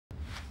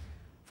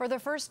For the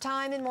first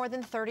time in more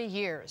than 30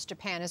 years,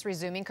 Japan is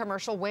resuming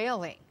commercial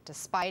whaling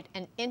despite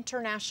an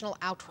international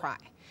outcry.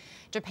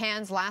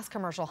 Japan's last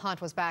commercial hunt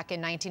was back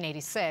in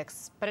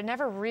 1986, but it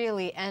never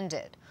really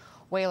ended.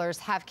 Whalers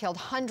have killed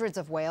hundreds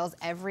of whales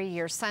every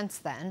year since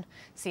then.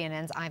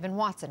 CNN's Ivan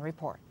Watson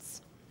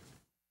reports.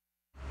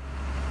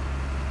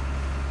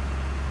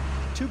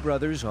 Two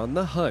brothers on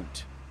the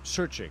hunt,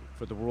 searching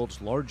for the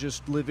world's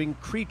largest living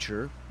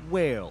creature,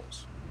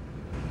 whales.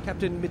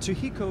 Captain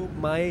Mitsuhiko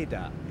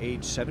Maeda,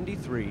 age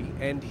 73,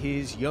 and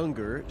his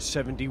younger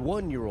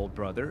 71-year-old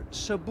brother,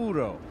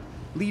 Saburo,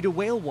 lead a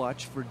whale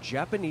watch for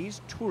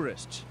Japanese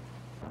tourists.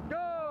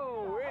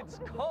 Go! It's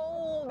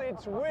cold,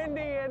 it's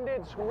windy, and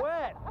it's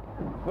wet.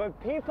 But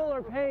people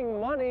are paying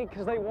money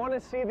because they want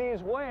to see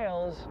these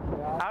whales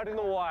out in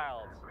the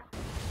wild.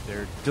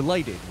 They're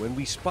delighted when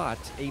we spot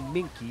a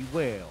minke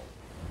whale.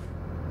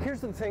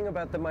 Here's the thing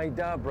about the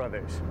Maeda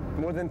brothers.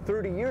 More than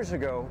 30 years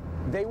ago,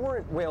 they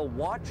weren't whale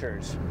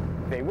watchers,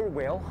 they were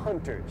whale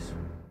hunters.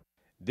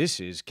 This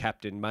is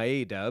Captain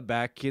Maeda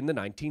back in the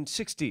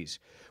 1960s,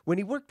 when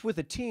he worked with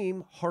a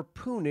team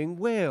harpooning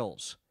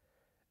whales.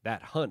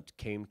 That hunt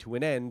came to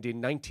an end in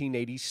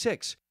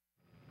 1986,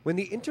 when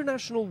the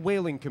International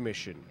Whaling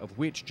Commission, of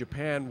which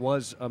Japan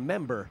was a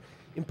member,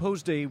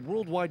 imposed a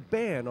worldwide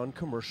ban on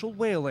commercial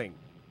whaling.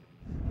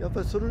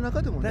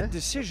 That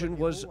decision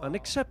was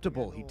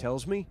unacceptable, he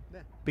tells me,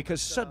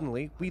 because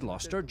suddenly we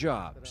lost our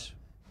jobs.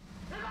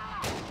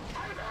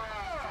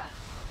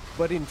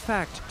 But in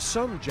fact,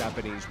 some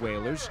Japanese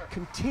whalers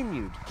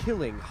continued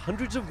killing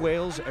hundreds of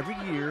whales every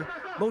year,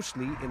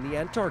 mostly in the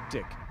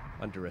Antarctic,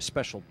 under a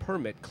special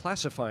permit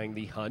classifying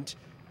the hunt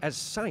as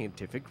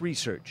scientific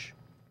research.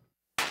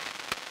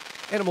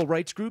 Animal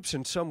rights groups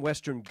and some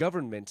Western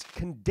governments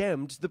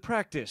condemned the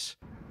practice.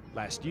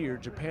 Last year,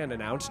 Japan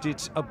announced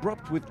its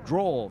abrupt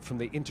withdrawal from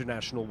the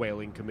International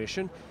Whaling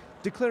Commission,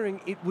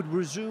 declaring it would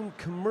resume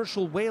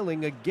commercial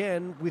whaling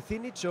again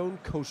within its own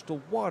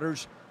coastal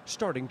waters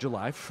starting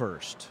July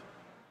 1st.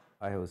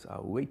 I was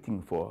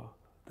waiting for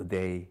the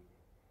day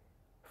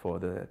for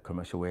the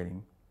commercial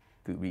whaling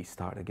to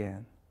restart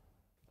again.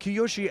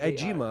 Kiyoshi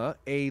Ejima,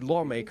 a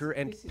lawmaker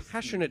and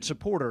passionate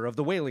supporter of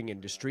the whaling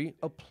industry,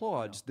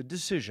 applauds the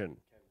decision.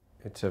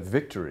 It's a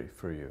victory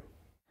for you.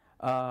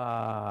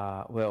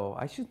 Well,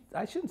 I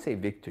shouldn't say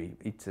victory.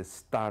 It's a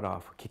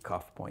start-off,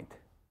 kick-off point.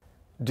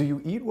 Do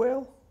you eat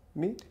whale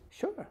meat?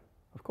 Sure,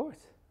 of course.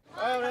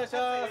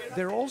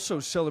 They're also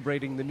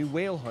celebrating the new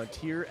whale hunt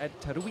here at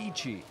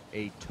Taruichi,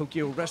 a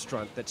Tokyo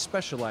restaurant that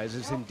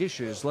specializes in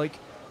dishes like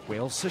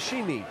whale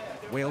sashimi,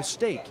 whale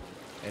steak,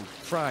 and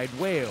fried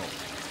whale.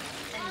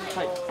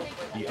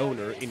 The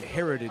owner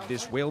inherited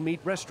this whale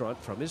meat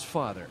restaurant from his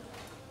father.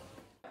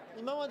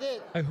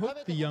 I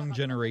hope the young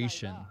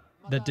generation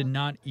that did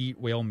not eat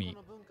whale meat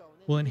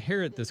will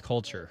inherit this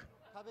culture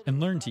and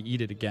learn to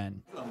eat it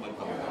again.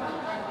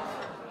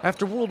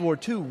 After World War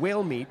II,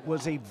 whale meat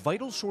was a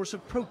vital source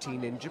of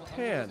protein in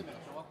Japan.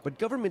 But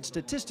government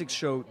statistics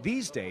show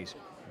these days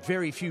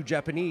very few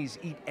Japanese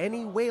eat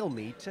any whale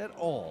meat at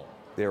all.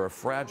 There are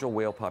fragile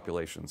whale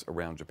populations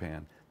around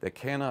Japan that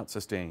cannot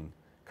sustain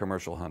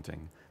commercial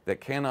hunting, that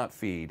cannot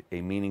feed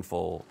a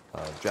meaningful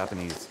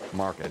Japanese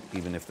market,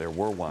 even if there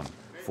were one,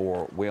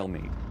 for whale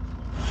meat.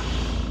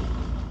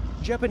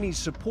 Japanese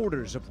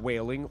supporters of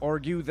whaling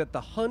argue that the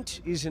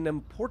hunt is an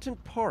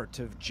important part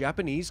of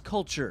Japanese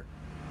culture.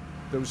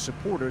 Those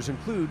supporters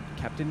include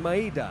Captain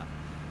Maeda,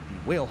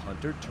 the whale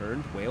hunter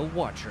turned whale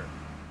watcher.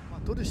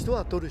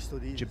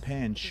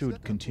 Japan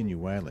should continue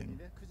whaling.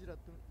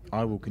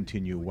 I will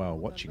continue whale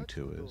watching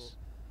tours.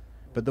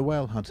 But the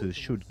whale hunters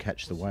should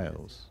catch the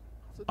whales.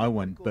 I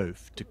want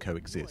both to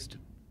coexist.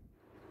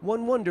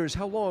 One wonders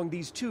how long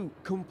these two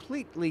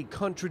completely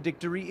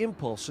contradictory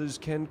impulses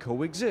can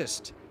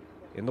coexist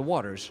in the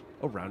waters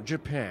around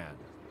Japan.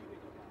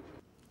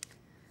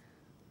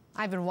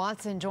 Ivan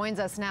Watson joins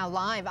us now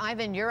live.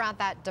 Ivan, you're at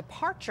that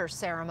departure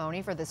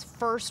ceremony for this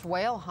first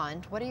whale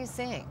hunt. What are you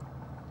seeing?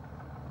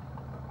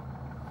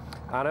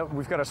 Anna,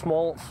 we've got a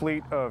small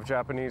fleet of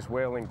Japanese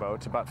whaling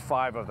boats, about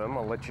 5 of them,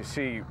 I'll let you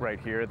see right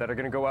here, that are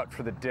going to go out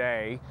for the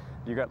day.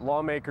 You got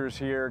lawmakers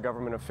here,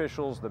 government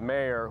officials, the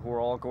mayor, who are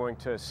all going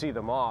to see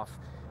them off.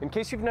 In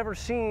case you've never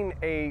seen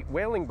a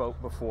whaling boat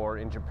before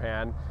in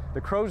Japan, the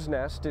crow's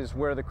nest is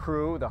where the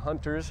crew, the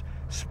hunters,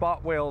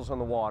 spot whales on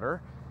the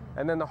water.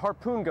 And then the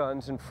harpoon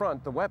guns in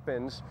front, the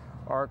weapons,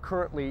 are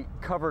currently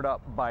covered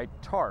up by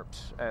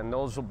tarps. And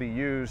those will be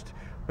used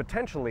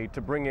potentially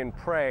to bring in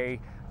prey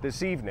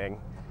this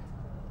evening.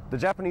 The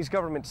Japanese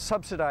government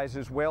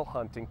subsidizes whale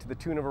hunting to the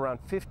tune of around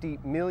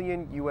 $50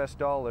 million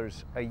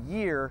a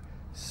year.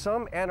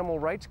 Some animal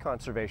rights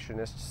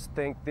conservationists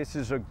think this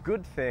is a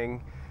good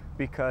thing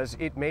because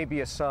it may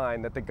be a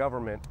sign that the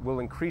government will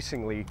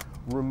increasingly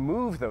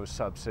remove those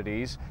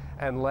subsidies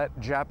and let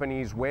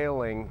Japanese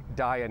whaling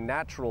die a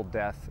natural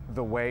death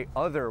the way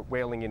other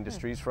whaling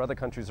industries for other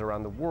countries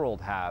around the world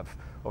have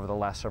over the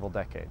last several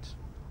decades.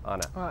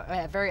 Anna.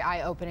 A very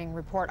eye-opening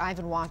report.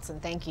 Ivan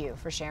Watson, thank you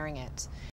for sharing it.